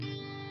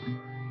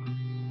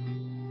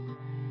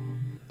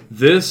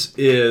This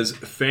is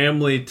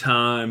Family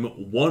Time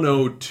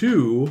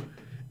 102,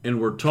 and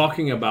we're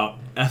talking about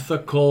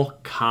ethical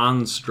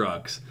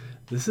constructs.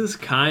 This is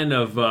kind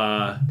of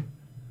a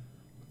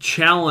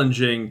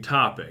challenging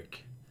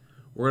topic.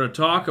 We're going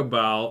to talk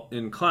about,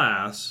 in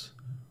class,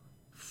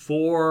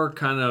 4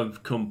 kind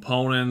of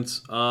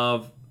components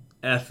of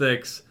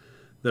ethics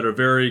that are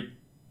very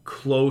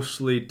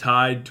closely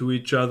tied to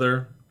each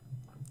other.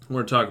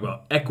 We're going to talk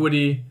about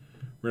equity,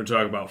 we're going to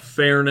talk about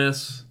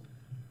fairness,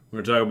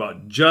 we're going to talk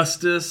about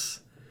justice,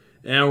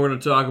 and we're going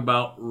to talk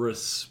about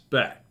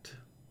respect.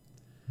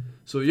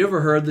 So you ever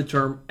heard the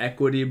term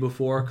equity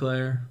before,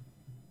 Claire?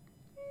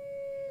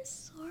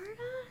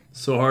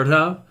 Sort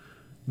of.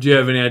 Do you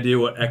have any idea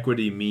what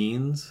equity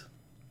means?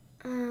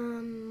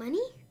 Money?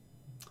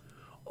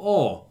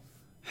 Oh,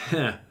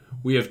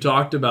 we have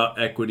talked about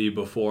equity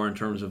before in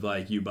terms of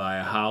like you buy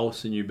a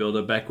house and you build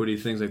up equity,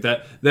 things like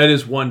that. That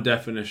is one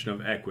definition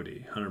of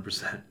equity,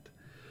 100%.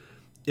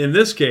 In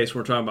this case,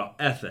 we're talking about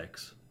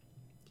ethics.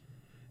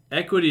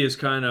 Equity is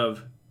kind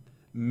of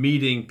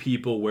meeting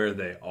people where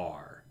they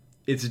are.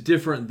 It's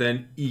different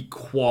than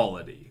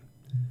equality.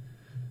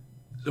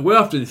 We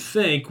often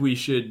think we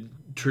should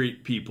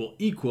treat people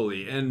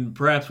equally, and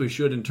perhaps we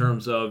should in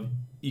terms of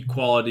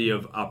equality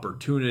of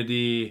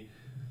opportunity,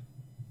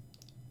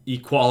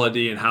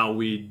 equality in how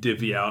we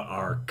divvy out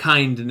our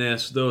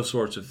kindness, those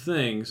sorts of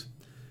things.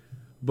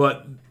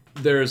 But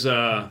there's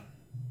an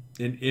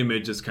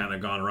image that's kind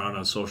of gone around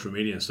on social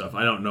media and stuff.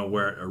 I don't know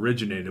where it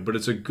originated, but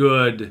it's a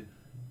good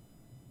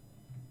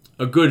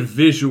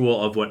visual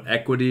of what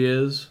equity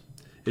is.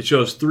 It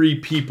shows 3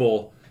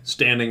 people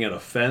standing at a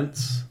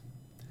fence,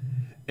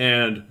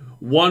 and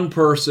one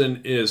person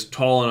is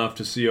tall enough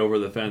to see over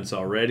the fence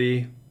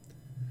already.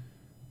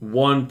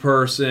 One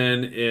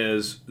person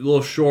is a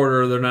little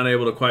shorter, they're not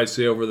able to quite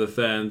see over the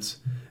fence,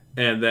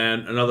 and then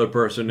another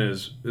person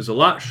is a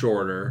lot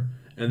shorter,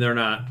 and they're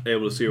not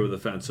able to see over the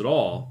fence at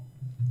all.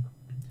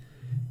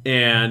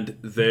 And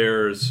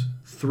there's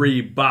 3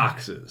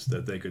 boxes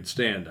that they could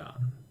stand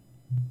on.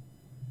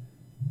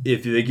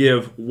 If they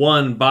give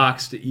 1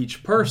 box to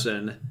each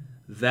person,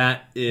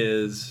 that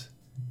is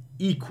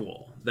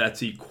equal.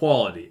 That's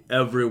equality.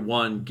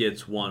 Everyone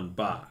gets 1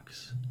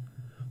 box.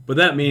 But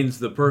that means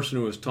the person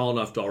who is tall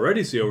enough to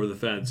already see over the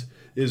fence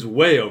is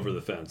way over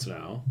the fence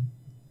now.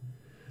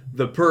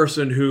 The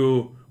person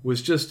who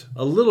was just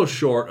a little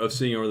short of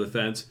seeing over the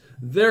fence,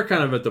 they're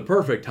kind of at the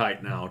perfect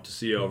height now to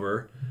see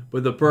over.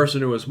 But the person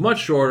who was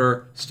much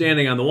shorter,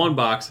 standing on the 1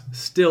 box,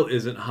 still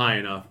isn't high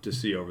enough to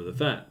see over the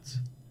fence.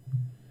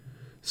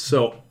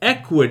 So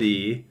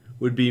equity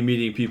would be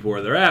meeting people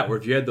where they're at, where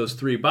if you had those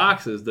 3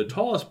 boxes, the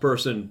tallest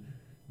person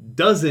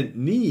doesn't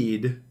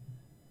need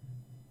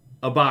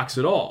a box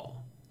at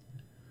all.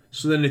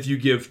 So then if you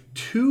give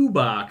 2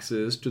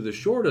 boxes to the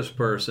shortest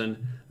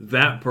person,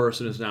 that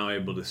person is now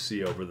able to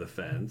see over the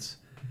fence,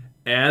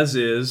 as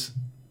is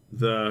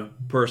the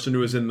person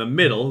who is in the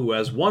middle, who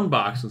has 1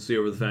 box and see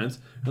over the fence,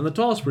 and the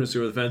tallest person can see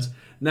over the fence.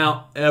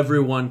 Now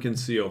everyone can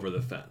see over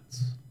the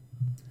fence.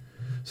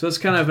 So that's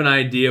kind of an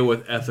idea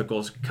with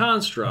ethical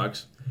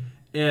constructs,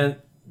 and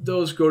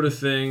those go to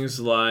things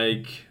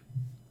like,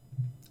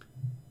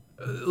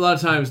 a lot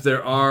of times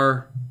there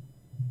are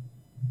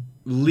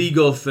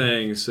legal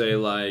things, say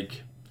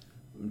like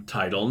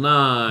Title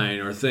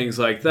IX or things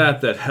like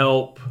that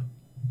help.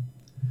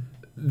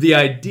 The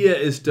idea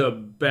is to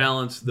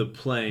balance the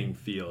playing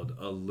field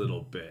a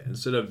little bit.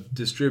 Instead of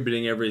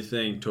distributing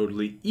everything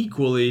totally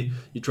equally,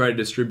 you try to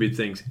distribute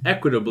things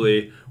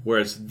equitably,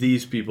 whereas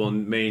these people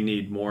may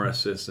need more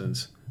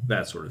assistance,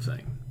 that sort of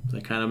thing. Does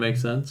that kind of make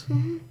sense?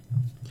 Mm-hmm.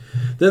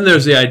 Then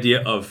there's the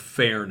idea of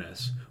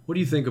fairness. What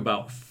do you think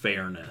about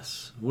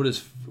fairness? What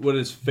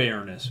does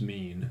fairness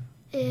mean?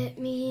 It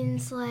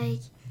means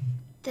like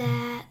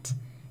that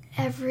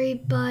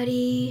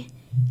everybody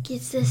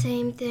gets the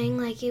same thing.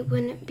 Like it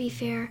wouldn't be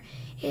fair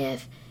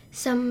if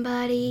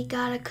somebody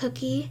got a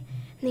cookie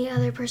and the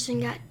other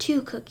person got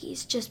 2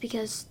 cookies just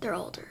because they're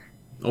older.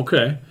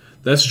 Okay,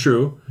 that's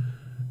true.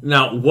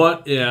 Now,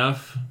 what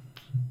if,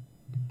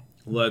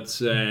 let's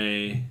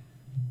say,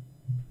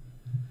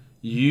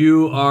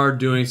 you are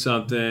doing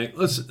something,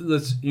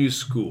 let's use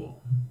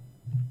school.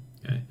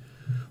 Okay.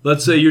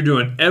 Let's say you're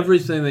doing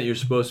everything that you're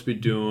supposed to be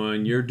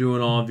doing, you're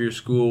doing all of your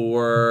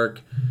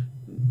schoolwork,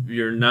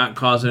 you're not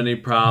causing any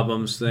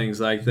problems, things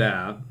like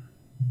that.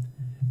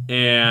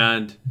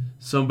 And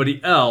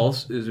somebody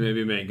else is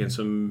maybe making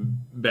some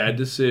bad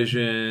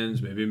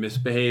decisions, maybe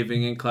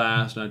misbehaving in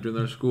class, not doing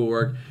their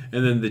schoolwork,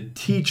 and then the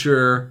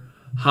teacher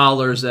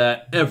hollers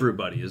at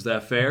everybody. Is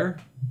that fair?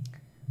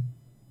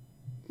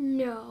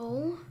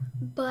 No,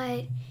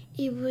 but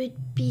it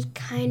would be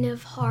kind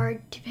of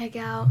hard to pick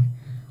out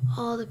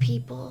all the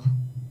people,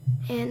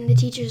 and the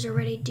teachers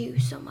already do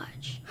so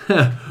much.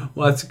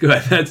 Well, that's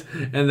good.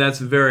 That's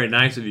very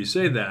nice of you to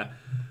say that.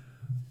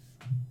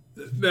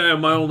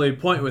 My only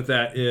point with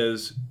that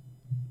is,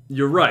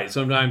 you're right.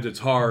 Sometimes it's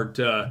hard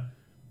to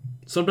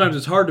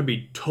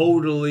be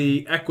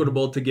totally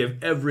equitable, to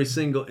give every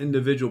single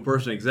individual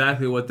person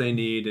exactly what they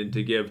need and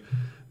to give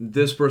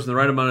this person the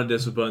right amount of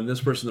discipline, this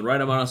person the right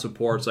amount of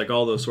supports, like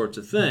all those sorts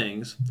of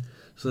things.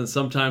 So then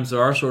sometimes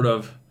there are sort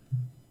of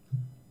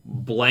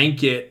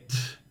blanket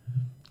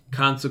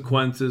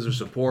consequences or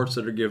supports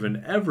that are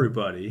given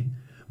everybody.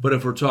 But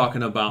if we're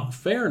talking about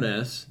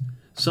fairness,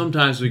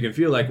 sometimes we can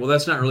feel like, well,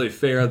 that's not really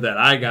fair that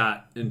I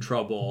got in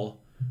trouble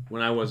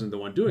when I wasn't the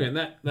one doing it.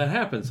 And that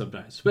happens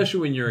sometimes,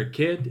 especially when you're a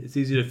kid. It's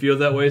easy to feel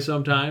that way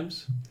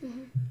sometimes.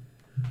 Mm-hmm.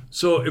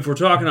 So if we're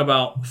talking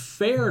about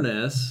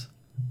fairness,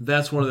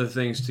 that's one of the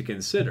things to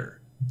consider.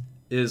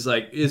 Is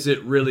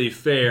it really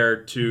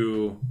fair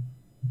to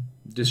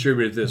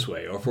distribute it this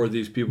way, or for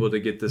these people to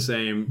get the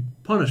same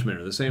punishment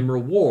or the same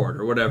reward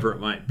or whatever it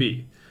might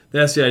be?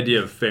 That's the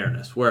idea of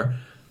fairness, where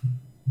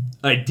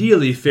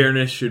ideally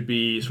fairness should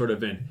be sort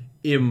of an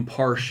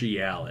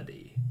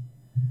impartiality,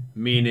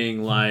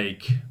 meaning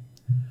like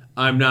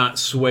I'm not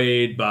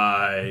swayed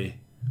by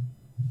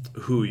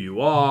who you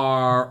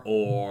are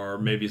or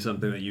maybe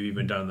something that you've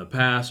even done in the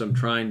past. I'm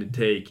trying to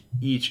take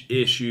each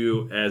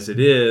issue as it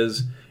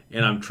is,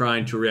 and I'm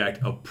trying to react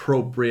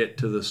appropriate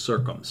to the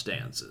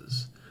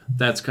circumstances.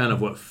 That's kind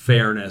of what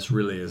fairness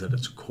really is at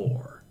its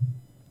core.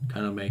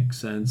 Kind of makes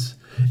sense.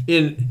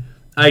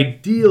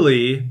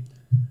 Ideally,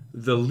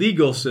 the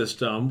legal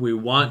system, we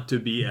want to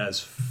be as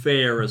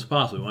fair as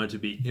possible. We want it to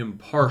be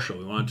impartial.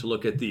 We want to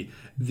look at the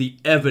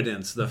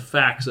evidence, the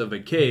facts of a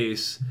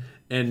case,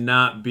 and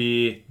not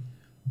be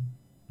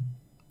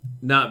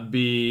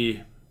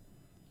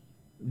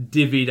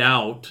divvied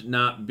out,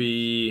 not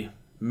be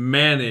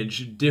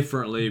managed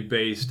differently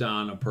based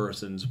on a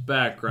person's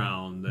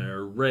background,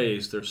 their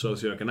race, their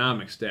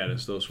socioeconomic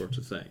status, those sorts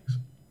of things.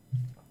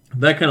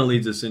 That kind of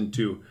leads us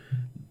into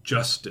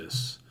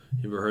justice.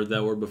 You ever heard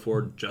that word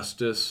before,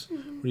 justice?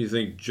 Mm-hmm. What do you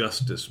think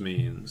justice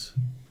means?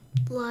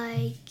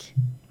 Like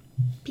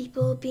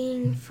people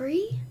being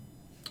free?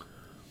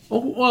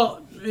 Oh,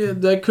 well, yeah,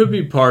 that could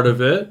be part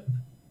of it.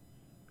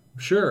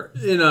 Sure.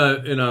 In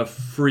a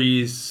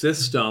free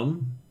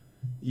system,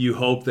 you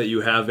hope that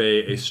you have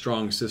a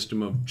strong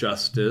system of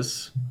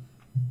justice.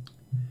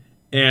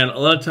 And a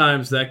lot of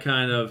times that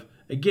kind of,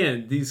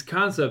 again, these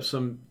concepts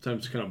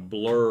sometimes kind of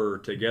blur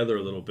together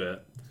a little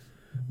bit.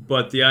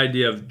 But the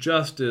idea of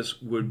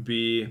justice would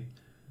be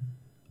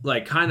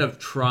like kind of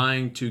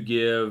trying to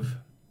give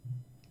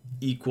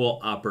equal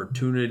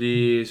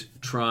opportunities,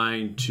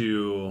 trying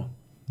to,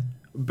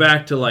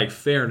 back to like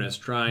fairness,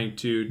 trying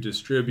to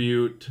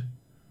distribute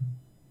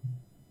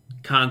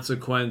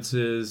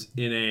consequences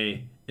in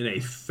a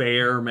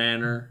fair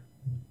manner.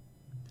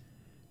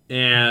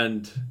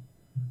 And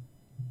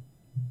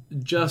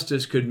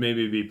justice could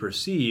maybe be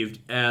perceived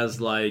as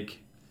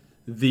like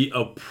the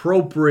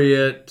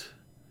appropriate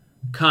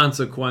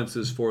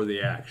consequences for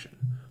the action,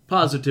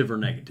 positive or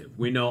negative.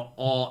 We know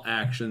all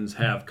actions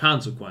have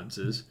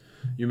consequences.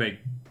 You make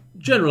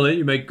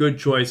good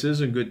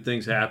choices and good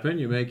things happen.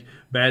 You make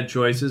bad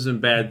choices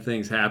and bad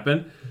things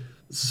happen.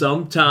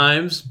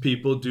 Sometimes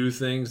people do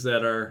things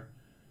that are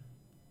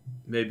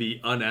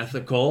maybe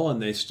unethical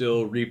and they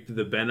still reap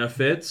the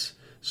benefits.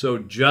 So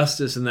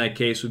justice in that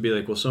case would be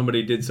like, well,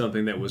 somebody did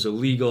something that was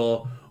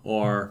illegal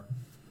or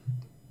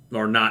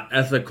not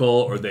ethical,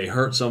 or they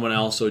hurt someone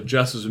else. So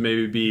justice would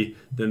maybe be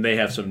then they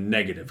have some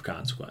negative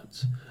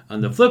consequence. On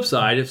the flip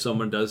side, if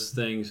someone does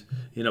things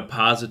in a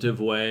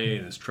positive way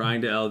and is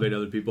trying to elevate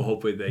other people,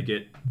 hopefully they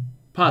get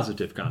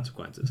positive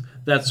consequences.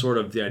 That's sort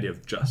of the idea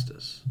of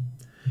justice.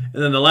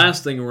 And then the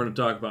last thing we're going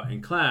to talk about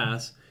in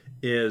class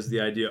is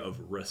the idea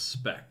of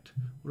respect.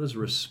 What does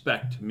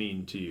respect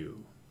mean to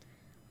you?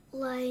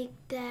 Like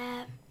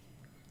that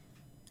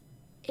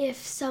if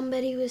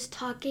somebody was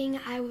talking,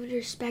 I would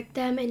respect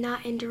them and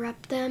not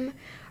interrupt them.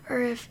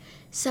 Or if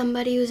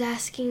somebody was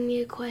asking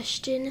me a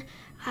question,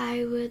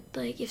 I would,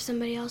 like, if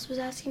somebody else was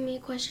asking me a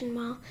question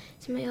while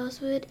somebody else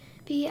would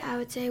be, I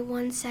would say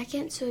 1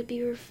 second, so it would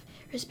be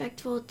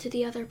respectful to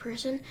the other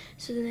person,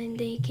 so then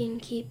they can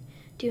keep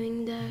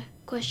doing the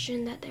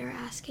question that they're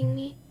asking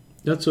me.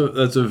 That's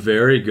a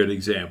very good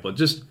example.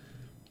 Just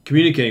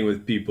communicating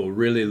with people,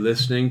 really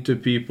listening to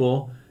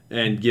people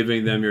and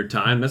giving them your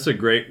time. That's a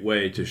great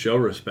way to show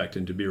respect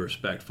and to be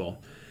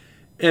respectful.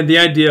 And the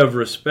idea of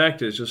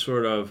respect is just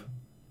sort of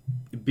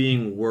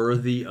being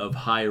worthy of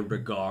high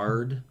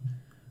regard.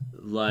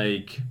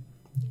 Like,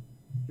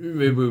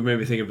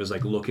 maybe think of it as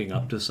like looking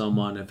up to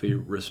someone if we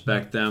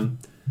respect them.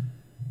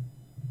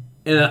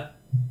 And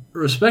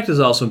respect is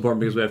also important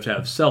because we have to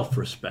have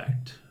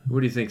self-respect. What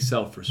do you think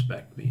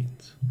self-respect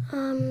means?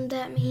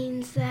 That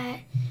means that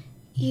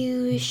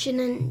you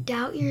shouldn't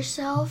doubt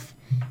yourself,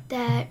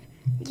 that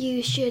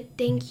you should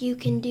think you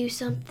can do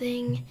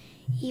something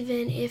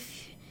even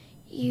if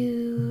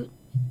you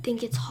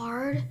think it's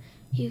hard.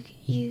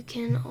 You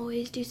can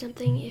always do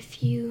something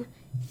if you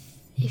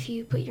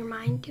put your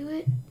mind to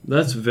it.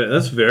 That's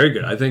very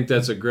good. I think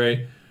that's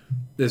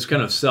this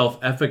kind of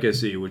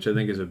self-efficacy, which I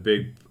think is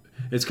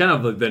it's kind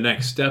of the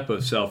next step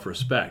of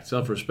self-respect.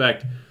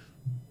 Self-respect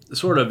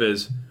sort of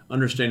is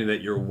understanding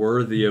that you're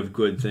worthy of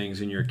good things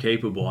and you're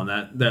capable,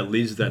 and that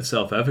leads to that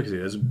self-efficacy.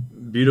 That's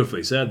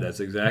beautifully said. That's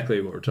exactly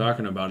what we're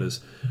talking about,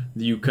 is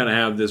you kind of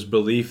have this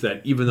belief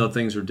that even though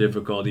things are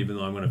difficult, even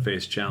though I'm going to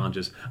face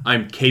challenges,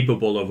 I'm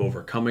capable of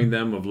overcoming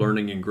them, of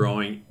learning and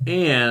growing,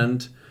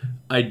 and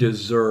I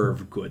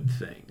deserve good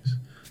things.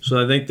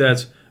 So I think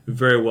that's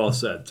very well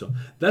said. So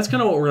that's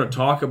kind of what we're going to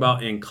talk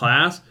about in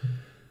class.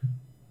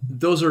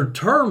 Those are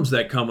terms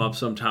that come up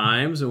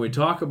sometimes, and we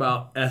talk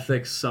about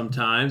ethics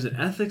sometimes, and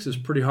ethics is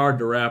pretty hard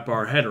to wrap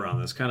our head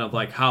around. It's kind of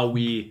like how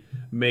we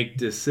make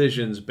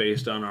decisions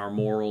based on our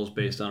morals,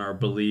 based on our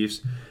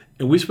beliefs.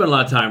 And we spent a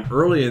lot of time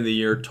early in the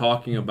year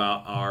talking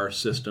about our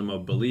system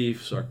of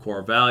beliefs, our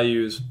core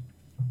values.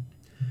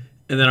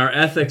 And then our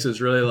ethics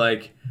is really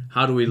like,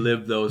 how do we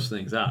live those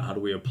things out? How do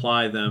we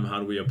apply them? How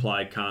do we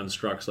apply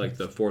constructs like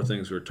the 4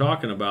 things we're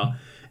talking about?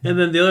 And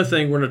then the other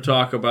thing we're going to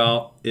talk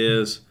about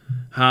is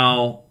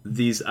how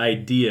these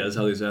ideas,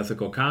 how these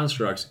ethical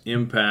constructs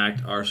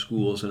impact our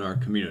schools and our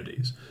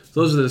communities.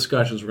 So those are the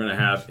discussions we're going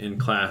to have in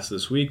class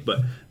this week,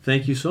 but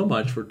thank you so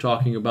much for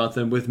talking about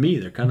them with me.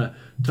 They're kind of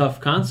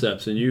tough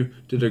concepts, and you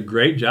did a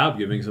great job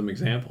giving some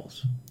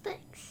examples.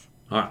 Thanks.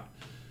 All right.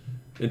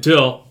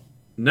 Until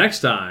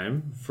next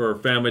time, for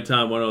Family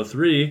Time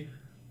 103,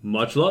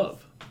 much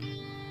love.